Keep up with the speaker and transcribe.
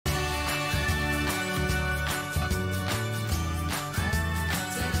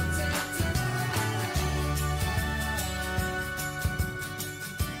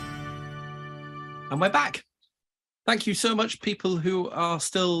And we're back. Thank you so much, people who are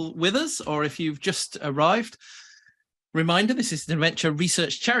still with us, or if you've just arrived. Reminder, this is the Dementia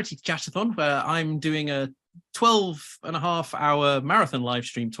Research Charity Chatathon, where I'm doing a 12.5-hour marathon live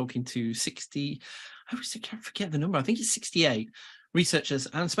stream talking to 60, I always can't forget the number, I think it's 68 researchers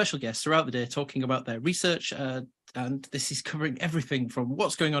and special guests throughout the day talking about their research. And this is covering everything from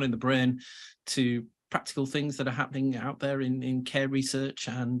what's going on in the brain to practical things that are happening out there in care research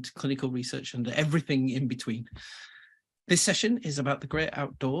and clinical research and everything in between. This session is about the great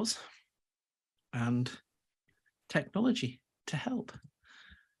outdoors and technology to help.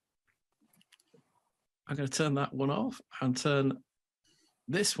 I'm going to turn that one off and turn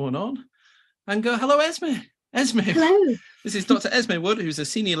this one on and go, hello, Esme. Esme. Hello. This is Dr. Esme Wood, who's a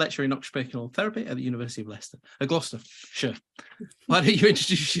senior lecturer in occupational therapy at the University of Gloucestershire. Why don't you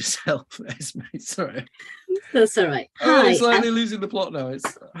introduce yourself, Esme? Sorry. That's all right. Hi. Hi. I'm slightly losing the plot now.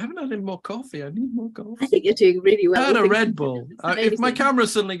 I haven't had any more coffee. I need more coffee. I think you're doing really well. I had a Red Bull. If my camera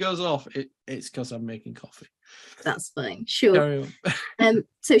suddenly goes off, it's because I'm making coffee. That's fine. Sure. Carry on.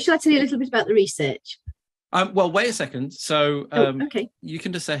 So shall I tell you a little bit about the research? Well, wait a second. So okay. You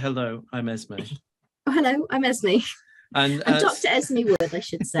can just say, hello, I'm Esme. Oh, hello, I'm Esme. And I'm Dr. Esme Wood, I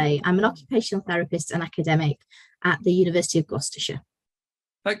should say. I'm an occupational therapist and academic at the University of Gloucestershire.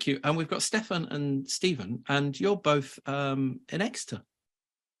 Thank you. And we've got Stephan and Stephen, and you're both in Exeter.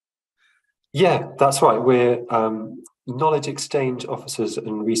 Yeah, that's right. We're knowledge exchange officers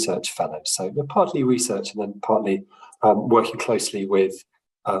and research fellows. So we're partly research and then partly working closely with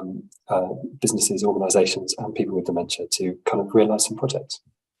businesses, organisations and people with dementia to kind of realise some projects.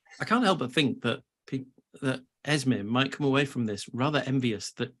 I can't help but think that Esme might come away from this rather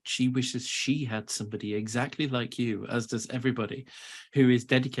envious that she wishes she had somebody exactly like you, as does everybody, who is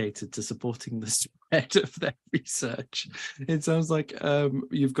dedicated to supporting the spread of their research. It sounds like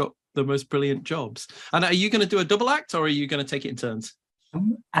you've got the most brilliant jobs. And are you going to do a double act or are you going to take it in turns?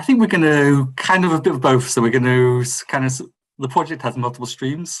 I think we're going to kind of a bit of both. So we're going to kind of, the project has multiple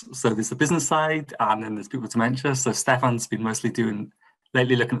streams. So there's the business side and then there's people with dementia. So Stephan's been mostly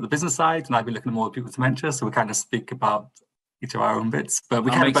lately looking at the business side, and I've been looking at more people with dementia. So we kind of speak about each of our own bits, but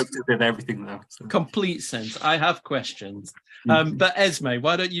we kind of both did everything though. So. Complete sense. I have questions. But Esme,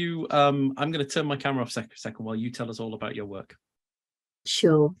 why don't you, I'm going to turn my camera off second while you tell us all about your work.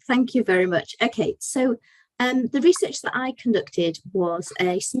 Sure. Thank you very much. Okay, so the research that I conducted was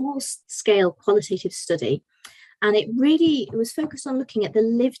a small scale qualitative study, and it was focused on looking at the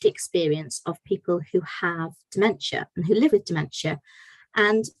lived experience of people who have dementia and who live with dementia.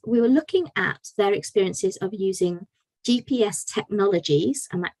 And we were looking at their experiences of using GPS technologies,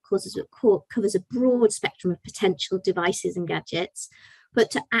 and that covers a broad spectrum of potential devices and gadgets, but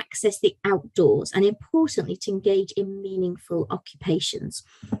to access the outdoors and importantly to engage in meaningful occupations.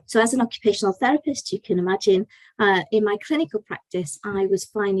 So as an occupational therapist, you can imagine in my clinical practice, I was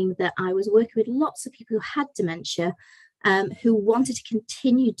finding that I was working with lots of people who had dementia, who wanted to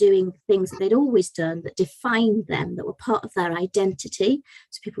continue doing things that they'd always done, that defined them, that were part of their identity.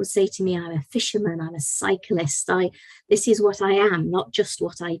 So people would say to me, I'm a fisherman, I'm a cyclist, this is what I am, not just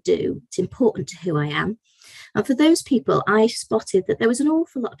what I do. It's important to who I am. And for those people, I spotted that there was an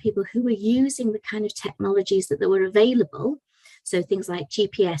awful lot of people who were using the kind of technologies that were available. So things like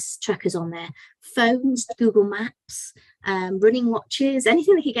GPS trackers on their phones, Google Maps, running watches,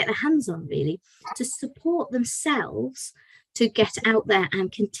 anything they could get their hands on really, to support themselves to get out there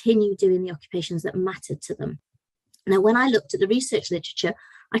and continue doing the occupations that mattered to them. Now, when I looked at the research literature,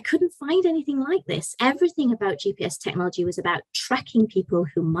 I couldn't find anything like this. Everything about GPS technology was about tracking people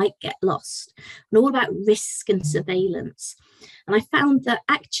who might get lost and all about risk and surveillance. And I found that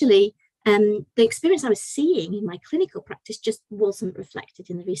actually the experience I was seeing in my clinical practice just wasn't reflected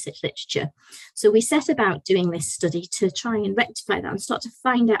in the research literature. So we set about doing this study to try and rectify that and start to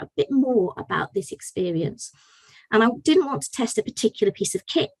find out a bit more about this experience. And I didn't want to test a particular piece of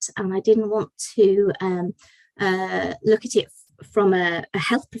kit, and I didn't want to look at it from a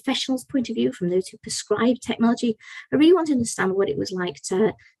health professional's point of view, from those who prescribe technology. I really want to understand what it was like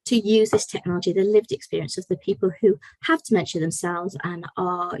to use this technology, the lived experience of the people who have dementia themselves and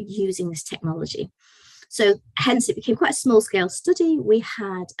are using this technology. So hence it became quite a small scale study. We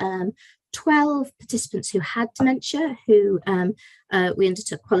had 12 participants who had dementia who we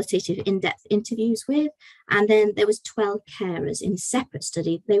undertook qualitative in-depth interviews with, and then there was 12 carers in a separate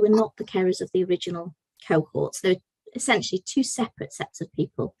study. They were not the carers of the original cohorts. They were essentially two separate sets of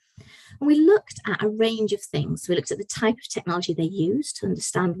people. And we looked at a range of things. So we looked at the type of technology they used to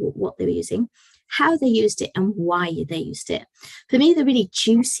understand what they were using, how they used it and why they used it. For me, the really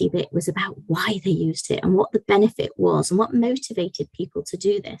juicy bit was about why they used it and what the benefit was and what motivated people to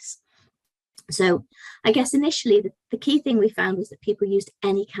do this. So I guess initially the key thing we found was that people used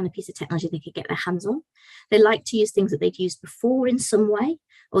any kind of piece of technology they could get their hands on. They liked to use things that they'd used before in some way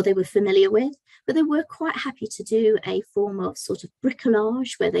or they were familiar with, but they were quite happy to do a form of sort of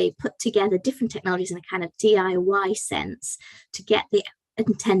bricolage where they put together different technologies in a kind of DIY sense to get the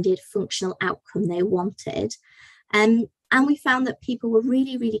intended functional outcome they wanted. And we found that people were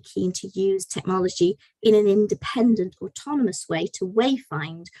really, really keen to use technology in an independent, autonomous way to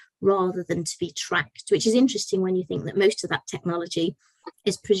wayfind rather than to be tracked, which is interesting when you think that most of that technology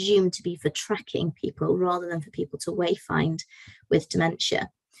is presumed to be for tracking people rather than for people to wayfind with dementia.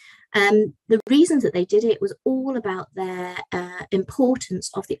 The reasons that they did it was all about their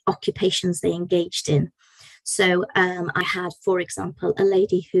importance of the occupations they engaged in. So I had, for example, a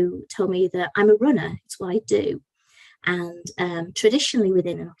lady who told me that I'm a runner, it's what I do. And traditionally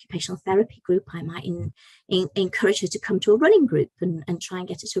within an occupational therapy group, I might encourage her to come to a running group and try and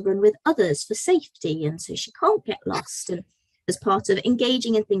get her to run with others for safety. And so she can't get lost and as part of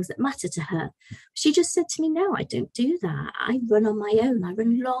engaging in things that matter to her. She just said to me, no, I don't do that. I run on my own. I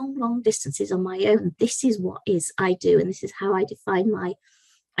run long, long distances on my own. This is what I do. And this is how I define my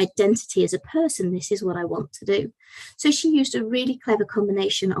identity as a person. This is what I want to do. So she used a really clever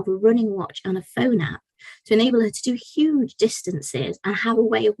combination of a running watch and a phone app to enable her to do huge distances and have a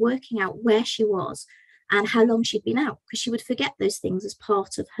way of working out where she was and how long she'd been out, because she would forget those things as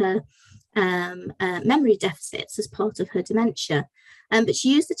part of her memory deficits, as part of her dementia. But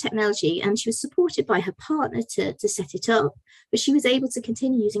she used the technology and she was supported by her partner to set it up, but she was able to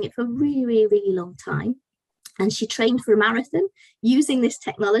continue using it for a really, really, really long time. And she trained for a marathon using this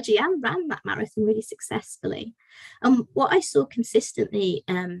technology and ran that marathon really successfully. And what I saw consistently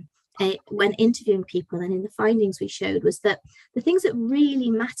when interviewing people and in the findings we showed was that the things that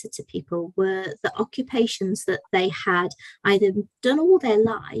really mattered to people were the occupations that they had either done all their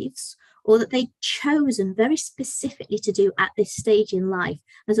lives or that they'd chosen very specifically to do at this stage in life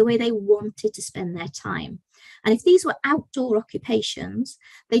as a way they wanted to spend their time. And if these were outdoor occupations,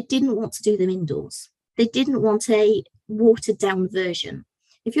 they didn't want to do them indoors. They didn't want a watered down version.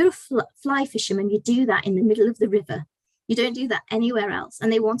 If you're a fly fisherman, you do that in the middle of the river. You don't do that anywhere else.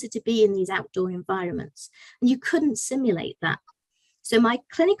 And they wanted to be in these outdoor environments. And you couldn't simulate that. So my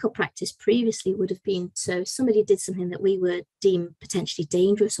clinical practice previously would have been, so somebody did something that we would deem potentially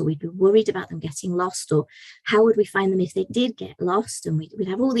dangerous, or we'd be worried about them getting lost, or how would we find them if they did get lost? And we'd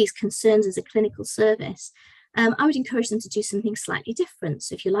have all these concerns as a clinical service. I would encourage them to do something slightly different.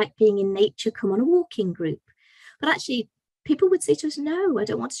 So if you like being in nature, come on a walking group. But actually, people would say to us, no, I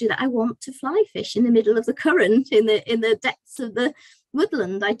don't want to do that. I want to fly fish in the middle of the current, in the depths of the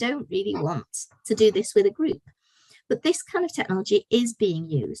woodland. I don't really want to do this with a group. But this kind of technology is being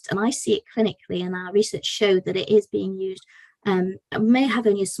used, and I see it clinically, and our research showed that it is being used. I may have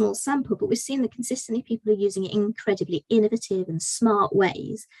only a small sample, but we've seen that consistently people are using it in incredibly innovative and smart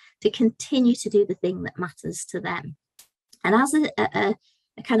ways to continue to do the thing that matters to them. And as a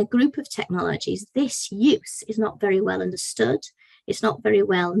kind of group of technologies, this use is not very well understood. It's not very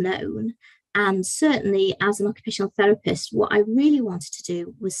well known. And certainly as an occupational therapist, what I really wanted to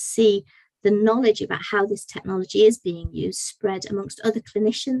do was see the knowledge about how this technology is being used spread amongst other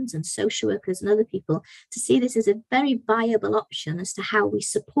clinicians and social workers and other people, to see this as a very viable option as to how we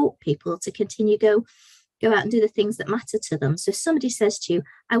support people to continue go out and do the things that matter to them. So if somebody says to you,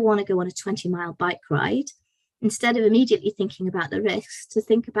 I want to go on a 20-mile bike ride, instead of immediately thinking about the risks, to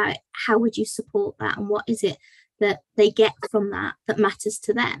think about how would you support that and what is it that they get from that that matters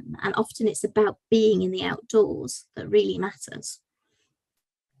to them. And often it's about being in the outdoors that really matters.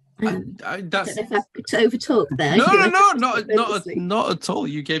 That's... I don't know if I've overtalked there. No, not at all.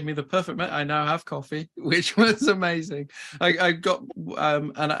 You gave me the perfect. I now have coffee, which was amazing. I got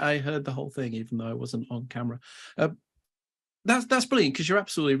and I heard the whole thing, even though I wasn't on camera. That's brilliant, because you're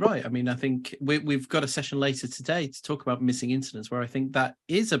absolutely right. I mean, I think we've got a session later today to talk about missing incidents, where I think that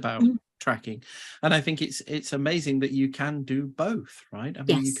is about tracking, and I think it's amazing that you can do both, right? I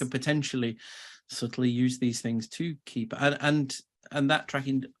mean, you can potentially subtly use these things to keep and that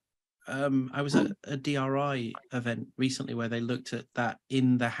tracking. I was at a DRI event recently where they looked at that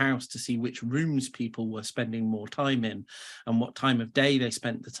in the house to see which rooms people were spending more time in and what time of day they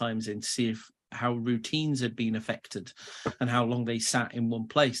spent the times in, to see how routines had been affected and how long they sat in one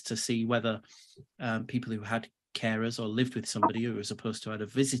place, to see whether people who had carers or lived with somebody who, as opposed to had a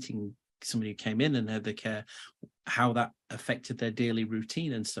visiting somebody who came in and had the care, how that affected their daily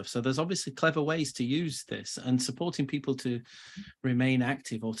routine and stuff. So there's obviously clever ways to use this, and supporting people to remain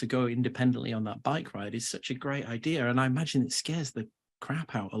active or to go independently on that bike ride is such a great idea. And I imagine it scares the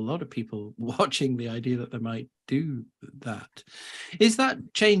crap out a lot of people watching the idea that they might do that. Is that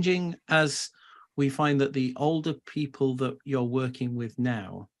changing as we find that the older people that you're working with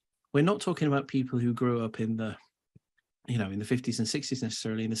now, we're not talking about people who grew up in the, you know, in the 50s and 60s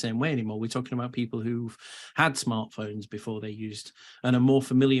necessarily in the same way anymore. We're talking about people who've had smartphones before they used and are more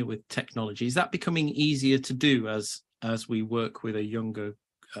familiar with technology. Is that becoming easier to do as we work with a younger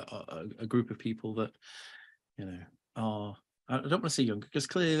a group of people that, you know, are, I don't want to say younger because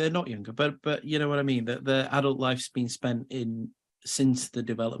clearly they're not younger, but you know what I mean, that their adult life's been spent in since the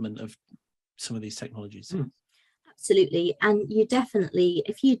development of some of these technologies. Absolutely. And you definitely,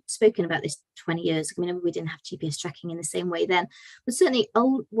 if you'd spoken about this 20 years ago, I mean, we didn't have GPS tracking in the same way then, but certainly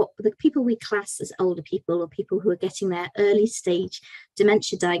what the people we class as older people, or people who are getting their early stage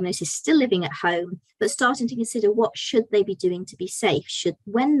dementia diagnosis, still living at home, but starting to consider what should they be doing to be safe?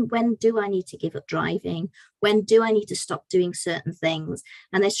 When do I need to give up driving? When do I need to stop doing certain things?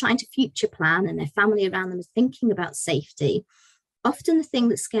 And they're trying to future plan, and their family around them is thinking about safety. Often the thing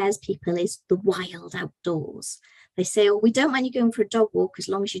that scares people is the wild outdoors. They say, oh, we don't mind you going for a dog walk as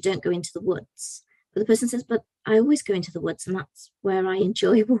long as you don't go into the woods. But the person says, but I always go into the woods, and that's where I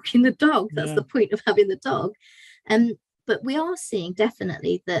enjoy walking the dog. That's the point of having the dog. But we are seeing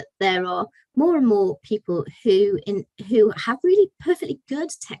definitely that there are more and more people who have really perfectly good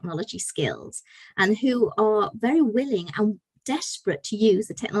technology skills, and who are very willing and desperate to use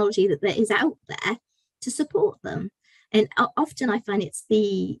the technology that there is out there to support them. And often I find it's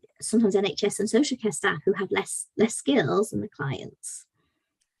sometimes NHS and social care staff who have less skills than the clients.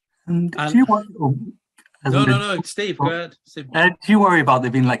 And do you worry, no, Steve, go ahead. Steve. Do you worry about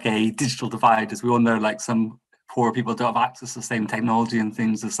there being like a digital divide? As we all know, like some poor people don't have access to the same technology and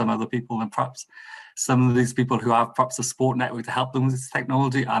things as some other people, and perhaps some of these people who have perhaps a support network to help them with this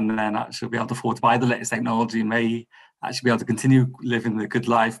technology, and then actually be able to afford to buy the latest technology, may actually be able to continue living the good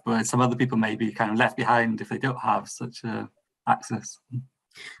life, but some other people may be kind of left behind if they don't have such access.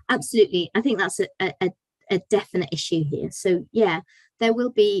 Absolutely. I think that's a definite issue here. So yeah, there will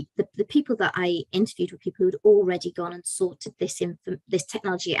be the people that I interviewed were people who'd already gone and sorted this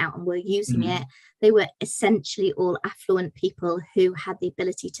technology out and were using it. They were essentially all affluent people who had the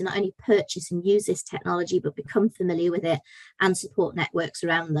ability to not only purchase and use this technology, but become familiar with it and support networks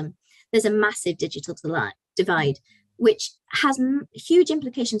around them. There's a massive digital divide, which has huge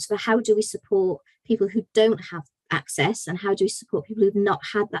implications for how do we support people who don't have access, and how do we support people who've not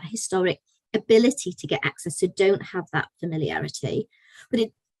had that historic ability to get access, so don't have that familiarity. But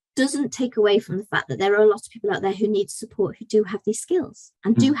it doesn't take away from the fact that there are a lot of people out there who need support, who do have these skills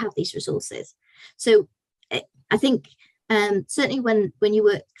and do have these resources. So I think certainly when you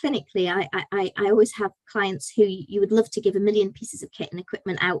work clinically, I always have clients who you would love to give 1 million pieces of kit and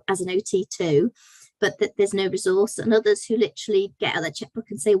equipment out as an OT to, but that there's no resource, and others who literally get out their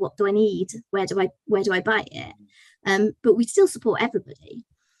checkbook and say, what do I need? Where do I buy it? But we still support everybody.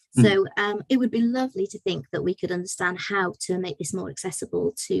 So it would be lovely to think that we could understand how to make this more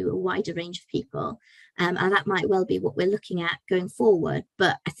accessible to a wider range of people. And that might well be what we're looking at going forward.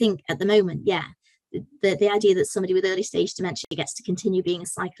 But I think at the moment, the idea that somebody with early stage dementia gets to continue being a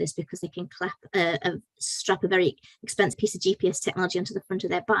cyclist because they can strap a very expensive piece of GPS technology onto the front of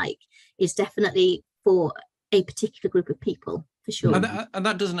their bike is definitely for a particular group of people, for sure. And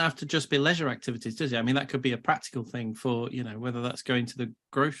that doesn't have to just be leisure activities, does it? I mean, that could be a practical thing for, you know, whether that's going to the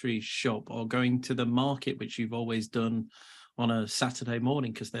grocery shop or going to the market, which you've always done on a Saturday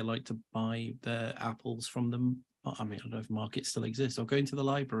morning because they like to buy their apples from them. I mean, I don't know if markets still exist, or going to the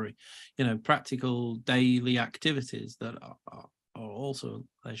library, you know, practical daily activities that are also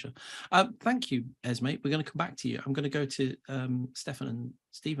leisure. Thank you, Esme. We're going to come back to you. I'm going to go to Stephan and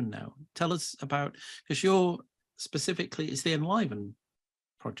Stephen now. Tell us about, because you're specifically, it's the ENLIVEN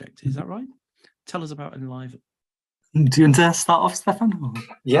project, is that right? Tell us about ENLIVEN. Do you want to start off, Stephan?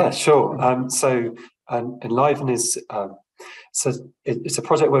 Yeah, sure. So ENLIVEN is it's a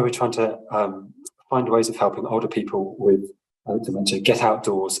project where we're trying to find ways of helping older people with dementia get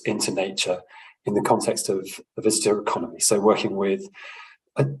outdoors into nature in the context of the visitor economy. So working with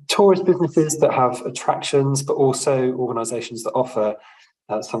tourist businesses that have attractions, but also organisations that offer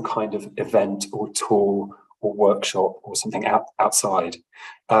some kind of event or tour or workshop or something outside.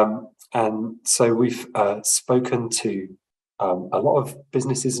 And so we've spoken to a lot of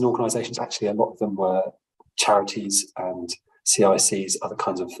businesses and organisations. Actually, a lot of them were charities and CICs, other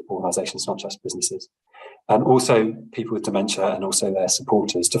kinds of organisations, not just businesses, and also people with dementia and also their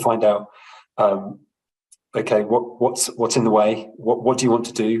supporters, to find out, okay, what's in the way? What do you want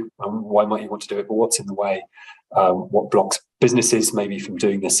to do? Why might you want to do it? But what's in the way? What blocks businesses maybe from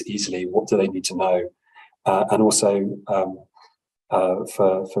doing this easily? What do they need to know? And also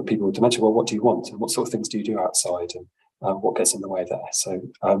for people with dementia. Well, what do you want, and what sort of things do you do outside, and what gets in the way there? So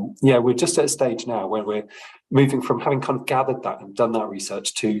yeah, we're just at a stage now where we're moving from having kind of gathered that and done that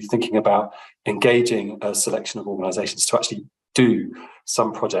research to thinking about engaging a selection of organisations to actually do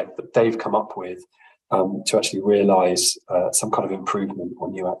some project that they've come up with to actually realise some kind of improvement or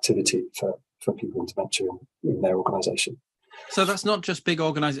new activity for people with dementia in their organisation. So that's not just big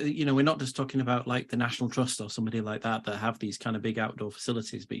organizations, you know, we're not just talking about like the National Trust or somebody like that have these kind of big outdoor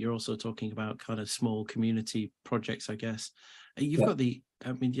facilities, but you're also talking about kind of small community projects, I guess. You've got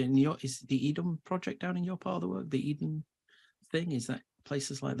is the Eden project down in your part of the work, the Eden thing, is that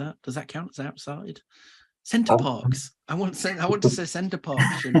places like that? Does that count as outside? Centre parks. I want to say Centre parks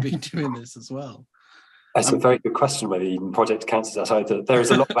should be doing this as well. That's a very good question whether Eden Project counts as outside. There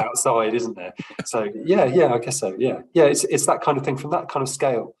is a lot of outside, isn't there? So yeah, I guess so. Yeah, it's that kind of thing, from that kind of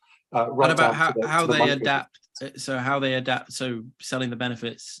scale. Right, and about how they adapt. So how they adapt. So selling the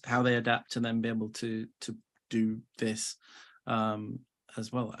benefits, how they adapt, and then be able to do this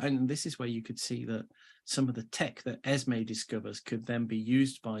as well. And this is where you could see that some of the tech that Esme discovers could then be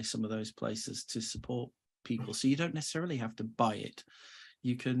used by some of those places to support people. So you don't necessarily have to buy it.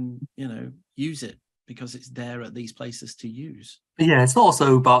 You can, use it, because it's there at these places to use. Yeah, it's not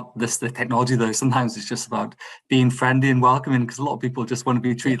also about the technology though. Sometimes it's just about being friendly and welcoming, because a lot of people just want to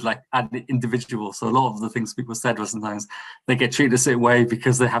be treated like an individual. So a lot of the things people said was sometimes they get treated a certain way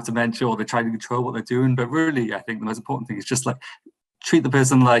because they have dementia or they're trying to control what they're doing. But really, I think the most important thing is just like treat the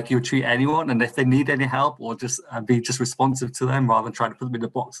person like you would treat anyone, and if they need any help, or just be just responsive to them rather than trying to put them in the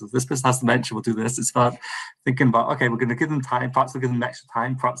boxes. This person has dementia, we'll do this. It's about thinking about, okay, we're going to give them time, perhaps we'll give them extra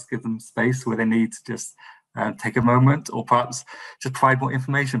time, perhaps give them space where they need to just take a moment, or perhaps just provide more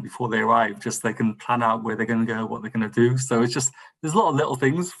information before they arrive, just so they can plan out where they're going to go, what they're going to do. So it's just, there's a lot of little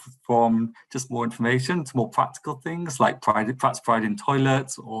things, from just more information to more practical things, like perhaps providing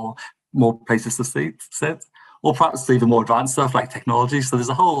toilets or more places to sit, or perhaps even more advanced stuff like technology. So there's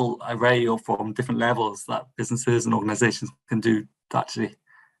a whole array from different levels that businesses and organizations can do to actually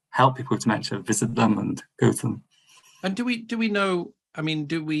help people with dementia, visit them and go to them. And do we know, I mean,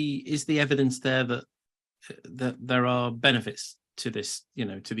 is the evidence there that there are benefits to this,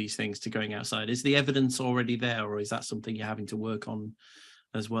 to these things, to going outside? Is the evidence already there, or is that something you're having to work on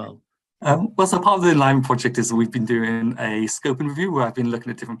as well? Well, so part of the ENLIVEN project is we've been doing a scoping review where I've been looking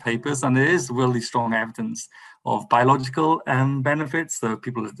at different papers, and there is really strong evidence of biological benefits. So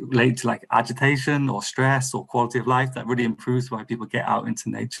people related to like agitation or stress or quality of life that really improves when people get out into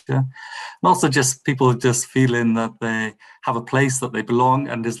nature. And also just people just feeling that they have a place, that they belong,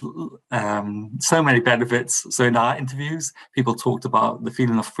 and there's so many benefits. So in our interviews, people talked about the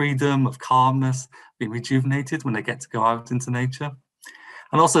feeling of freedom, of calmness, being rejuvenated when they get to go out into nature.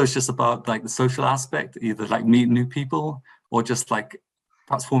 And also it's just about like the social aspect, either like meeting new people or just like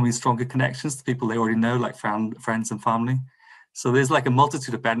perhaps forming stronger connections to people they already know, like friends and family. So there's like a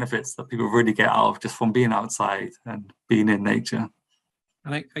multitude of benefits that people really get out of just from being outside and being in nature.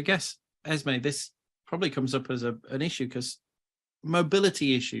 And I guess, Esme, this probably comes up as an issue, because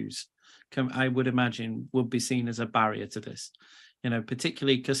mobility issues, I would imagine, would be seen as a barrier to this,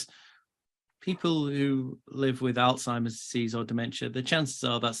 particularly because people who live with Alzheimer's disease or dementia, the chances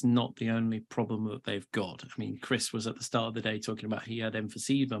are that's not the only problem that they've got. I mean, Chris was at the start of the day talking about he had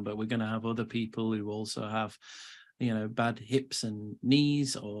emphysema, but we're going to have other people who also have, bad hips and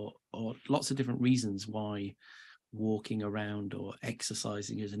knees, or lots of different reasons why walking around or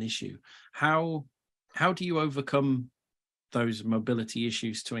exercising is an issue. How do you overcome those mobility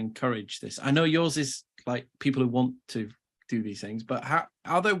issues to encourage this? I know yours is like people who want to do these things, but how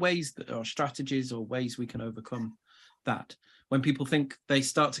are there ways or strategies or ways we can overcome that when people think, they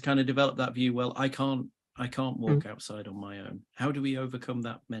start to kind of develop that view, well, I can't walk outside on my own? How do we overcome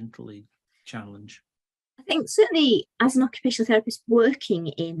that mentally challenge? I think certainly as an occupational therapist working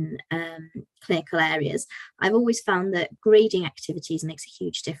in clinical areas, I've always found that grading activities makes a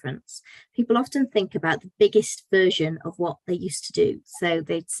huge difference. People often think about the biggest version of what they used to do. So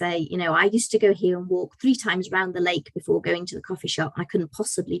they'd say, I used to go here and walk 3 times around the lake before going to the coffee shop. I couldn't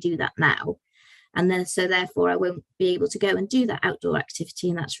possibly do that now. And then, so therefore I won't be able to go and do that outdoor activity.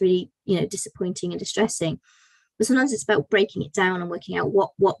 And that's really, disappointing and distressing. But sometimes it's about breaking it down and working out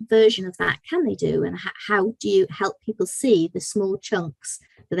what version of that can they do, and how do you help people see the small chunks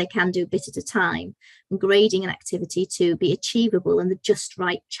that they can do a bit at a time, and grading an activity to be achievable and the just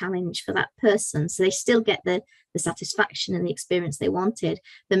right challenge for that person, so they still get the satisfaction and the experience they wanted,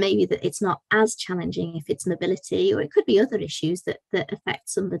 but maybe that it's not as challenging if it's mobility, or it could be other issues that affect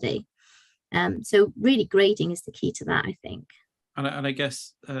somebody. So really grading is the key to that, I think. And I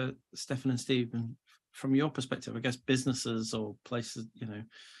guess Stephan and Stephen, from your perspective, I guess businesses or places,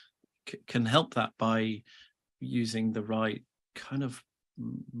 can help that by using the right kind of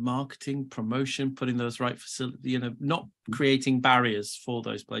marketing, promotion, putting those right facility, not creating barriers for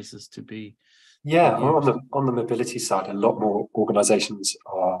those places to be. Yeah, on the mobility side, a lot more organisations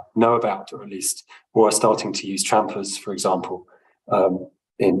know about, or at least, or are starting to use trampers, for example,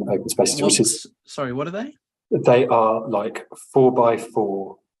 in open spaces. Sorry, what are they? They are like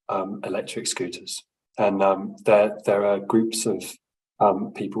 4x4 electric scooters, and there are groups of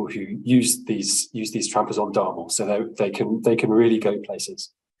people who use these trampers on Dartmoor, so they can really go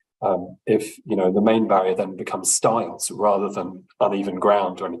places. If the main barrier then becomes styles rather than uneven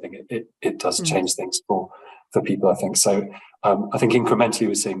ground or anything, it does change things for people, I think. So I think incrementally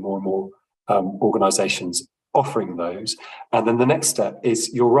we're seeing more and more organisations offering those, and then the next step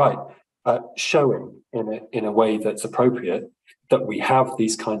is, you're right, showing in a way that's appropriate that we have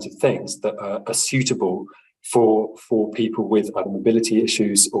these kinds of things that are suitable for people with either mobility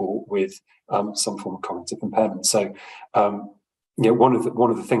issues or with some form of cognitive impairment. So one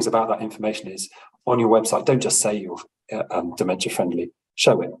of the things about that information is, on your website, don't just say you're dementia friendly.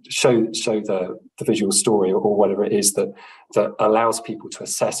 Show it. Show the visual story or whatever it is that allows people to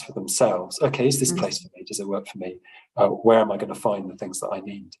assess for themselves. Okay, is this place for me? Does it work for me? Where am I going to find the things that I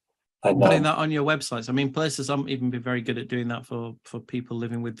need? And putting that on your websites. I mean, places aren't even been very good at doing that for people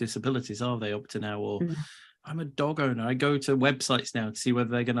living with disabilities, are they, up to now? Or I'm a dog owner. I go to websites now to see whether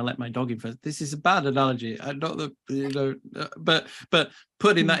they're going to let my dog in first. This is a bad analogy. Not that, but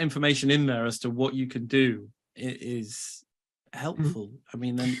putting that information in there as to what you can do is helpful. I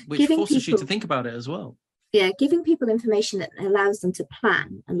mean, then which forces you to think about it as well. Yeah, giving people information that allows them to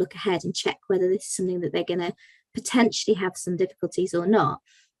plan and look ahead and check whether this is something that they're going to potentially have some difficulties or not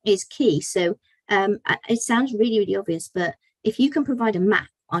is key. So it sounds really, really obvious, but if you can provide a map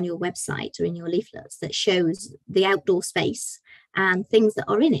on your website or in your leaflets that shows the outdoor space and things that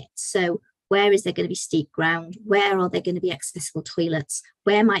are in it. So where is there going to be steep ground? Where are there going to be accessible toilets?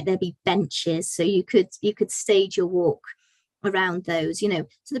 Where might there be benches? So you could stage your walk around those, so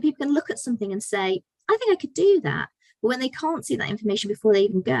that people can look at something and say, I think I could do that. But when they can't see that information before they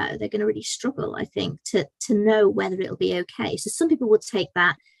even go, they're going to really struggle, I think, to know whether it'll be okay. So some people would take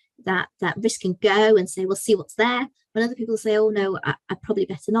that risk and go and say, we'll see what's there. When other people say, oh no, I probably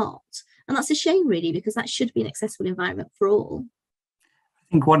better not. And that's a shame, really, because that should be an accessible environment for all.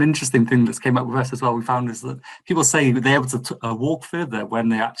 I think one interesting thing that's came up with us as well, we found, is that people say they're able to walk further when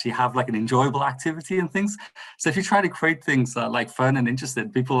they actually have like an enjoyable activity and things. So if you try to create things that are like fun and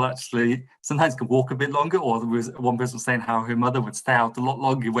interesting, people actually sometimes can walk a bit longer. Or there was one person saying how her mother would stay out a lot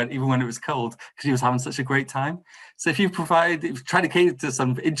longer even when it was cold, because she was having such a great time. So if you try to cater to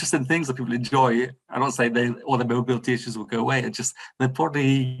some interesting things that people enjoy, I don't say all the mobility issues will go away. It's just they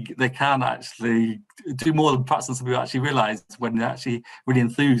can actually do more than perhaps some people actually realise when they're actually really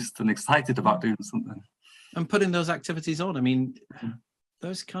enthused and excited about doing something. And putting those activities on. I mean,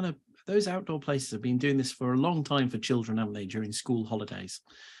 those outdoor places have been doing this for a long time for children, haven't they, during school holidays?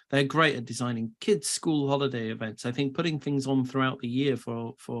 They're great at designing kids' school holiday events. I think putting things on throughout the year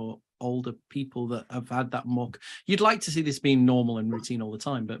for older people that have had that more, you'd like to see this being normal and routine all the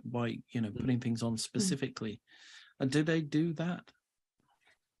time, but by putting things on specifically. And do they do that?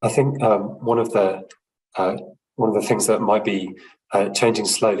 I think one of the things that might be changing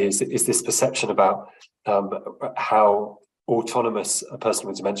slowly is this perception about how autonomous a person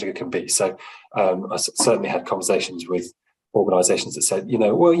with dementia can be. So I certainly had conversations with organisations that said,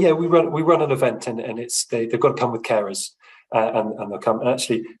 well, yeah, we run an event and they've got to come with carers and they'll come. And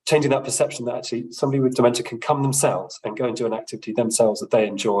actually changing that perception that actually somebody with dementia can come themselves and go and do an activity themselves that they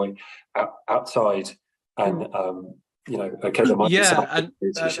enjoy outside and. Okay, there might be some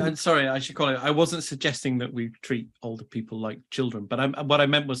and sorry, I should call it. I wasn't suggesting that we treat older people like children, but what I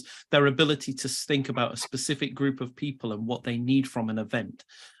meant was their ability to think about a specific group of people and what they need from an event.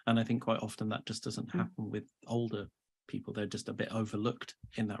 And I think quite often that just doesn't happen with older people. They're just a bit overlooked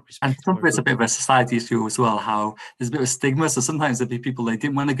in that respect. And sometimes it's a bit of a society issue as well, how there's a bit of a stigma. So sometimes there'd be people, they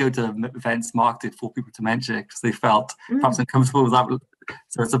didn't want to go to events marketed for people with dementia because they felt perhaps uncomfortable with that.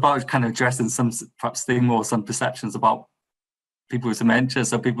 So it's about kind of addressing some perhaps stigma or some perceptions about people with dementia.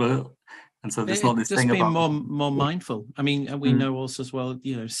 So there's not this just thing being about more mindful. I mean, and we know also as well,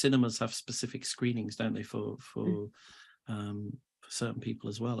 cinemas have specific screenings, don't they, for certain people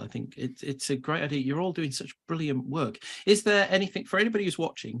as well. I think it's a great idea. You're all doing such brilliant work. Is there anything for anybody who's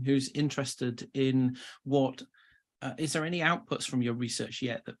watching who's interested in what is there any outputs from your research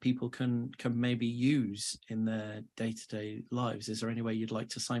yet that people can maybe use in their day-to-day lives? Is there any way you'd like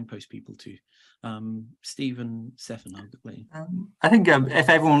to signpost people to Stephen, arguably. I think if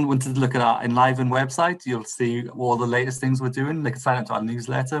everyone wanted to look at our ENLIVEN website, you'll see all the latest things we're doing. They can sign up to our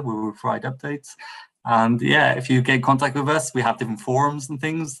newsletter where we provide updates. And yeah, if you get in contact with us, we have different forums and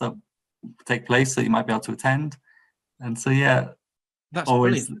things that take place that you might be able to attend. And so, yeah. That's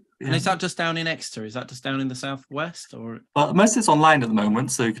always, brilliant. Yeah. And is that just down in Exeter? Is that just down in the southwest, or? Well, most of it's online at the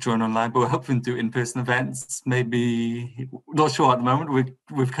moment, so you can join online, but we're hoping to do in-person events. Maybe, not sure at the moment,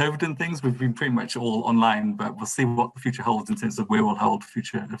 with COVID and things, we've been pretty much all online, but we'll see what the future holds in terms of where we'll hold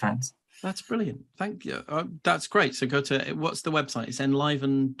future events. That's brilliant. Thank you. That's great. So go to, what's the website? It's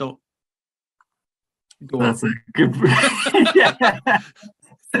enliven.org. That's a good... Yeah.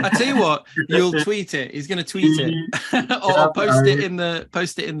 I tell you what, you'll tweet it. He's going to tweet it, or post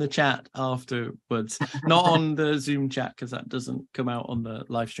it in the chat afterwards. Not on the Zoom chat because that doesn't come out on the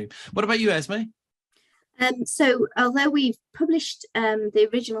live stream. What about you, Esme? So, although we've published the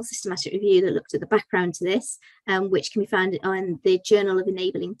original systematic review that looked at the background to this, which can be found on the Journal of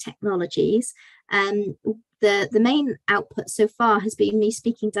Enabling Technologies, the main output so far has been me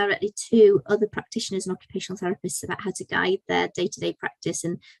speaking directly to other practitioners and occupational therapists about how to guide their day-to-day practice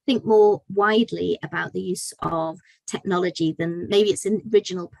and think more widely about the use of technology than maybe its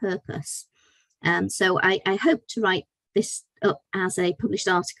original purpose. So I hope to write this up as a published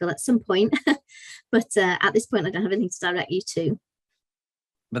article at some point, but at this point I don't have anything to direct you to.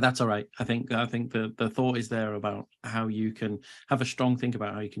 But that's all right. I think the thought is there about how you can have a strong think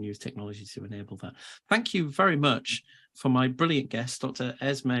about how you can use technology to enable that. Thank you very much for my brilliant guests, Dr.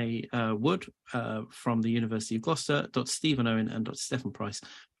 Esme Wood from the University of Gloucester, Dr. Stephen Owen and Dr. Stephan Price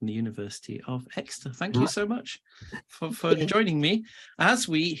from the University of Exeter. Thank you so much for joining me as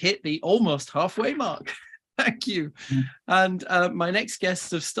we hit the almost halfway mark. Thank you. And my next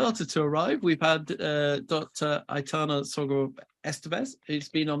guests have started to arrive. We've had Dr. Aitana Sogo Estevez, who's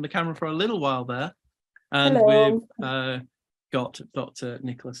been on the camera for a little while there. And Hello. We've got Dr.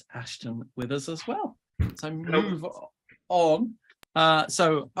 Nicholas Ashton with us as well. So move on.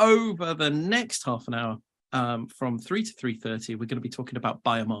 So over the next half an hour, from 3 to 3:30, we're going to be talking about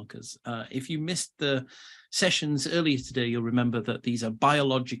biomarkers. If you missed the sessions earlier today, you'll remember that these are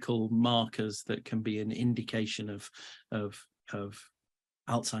biological markers that can be an indication of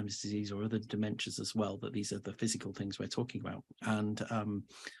Alzheimer's disease or other dementias as well, that these are the physical things we're talking about. And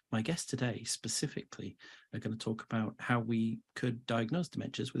my guests today specifically are going to talk about how we could diagnose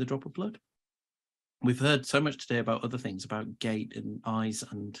dementias with a drop of blood. We've heard so much today about other things, about gait and eyes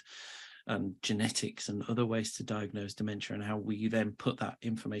and genetics and other ways to diagnose dementia and how we then put that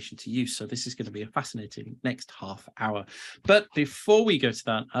information to use. So this is going to be a fascinating next half hour. But before we go to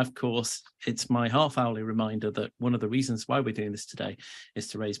that, of course, it's my half-hourly reminder that one of the reasons why we're doing this today is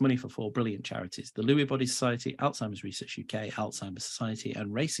to raise money for 4 brilliant charities: the Lewy Body Society, Alzheimer's Research UK, Alzheimer's Society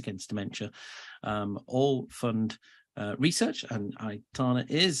and Race Against Dementia. All fund research, and Aitana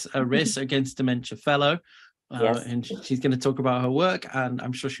is a Race Against Dementia fellow. Yes. And she's going to talk about her work, and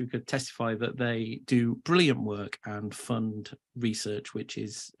I'm sure she could testify that they do brilliant work and fund research which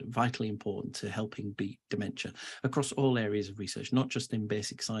is vitally important to helping beat dementia across all areas of research, not just in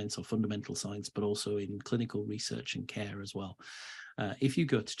basic science or fundamental science, but also in clinical research and care as well. If you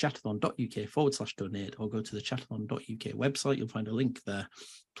go to chatathon.uk/donate or go to the chatathon.uk website, you'll find a link there.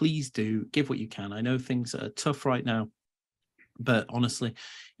 Please do give what you can. I know things are tough right now, but honestly,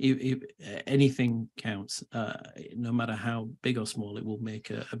 if anything counts, no matter how big or small, it will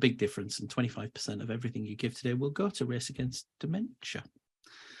make a big difference. And 25% of everything you give today will go to Race Against Dementia.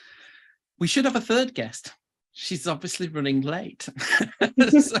 We should have a third guest. She's obviously running late.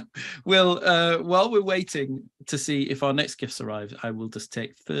 So while we're waiting to see if our next guest arrives, I will just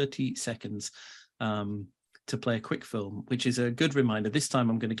take 30 seconds to play a quick film, which is a good reminder. This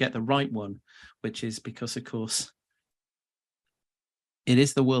time I'm going to get the right one, which is because, of course, it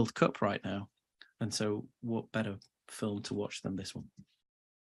is the World Cup right now, and so what better film to watch than this one?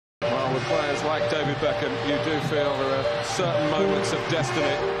 Well, with players like David Beckham, you do feel there are certain moments of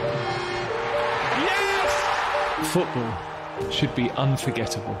destiny. Yes! Football should be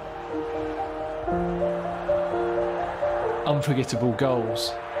unforgettable. Unforgettable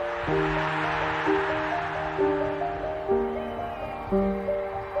goals.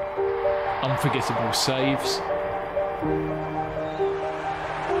 Unforgettable saves.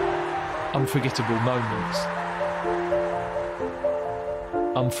 Unforgettable moments.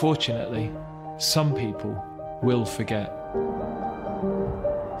 Unfortunately, some people will forget.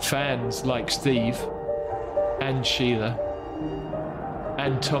 Fans like Steve and Sheila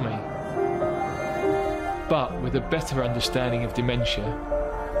and Tommy. But with a better understanding of dementia,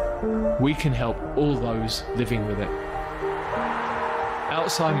 we can help all those living with it.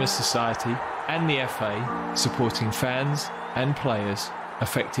 Alzheimer's Society and the FA supporting fans and players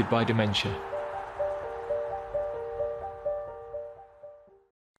affected by dementia.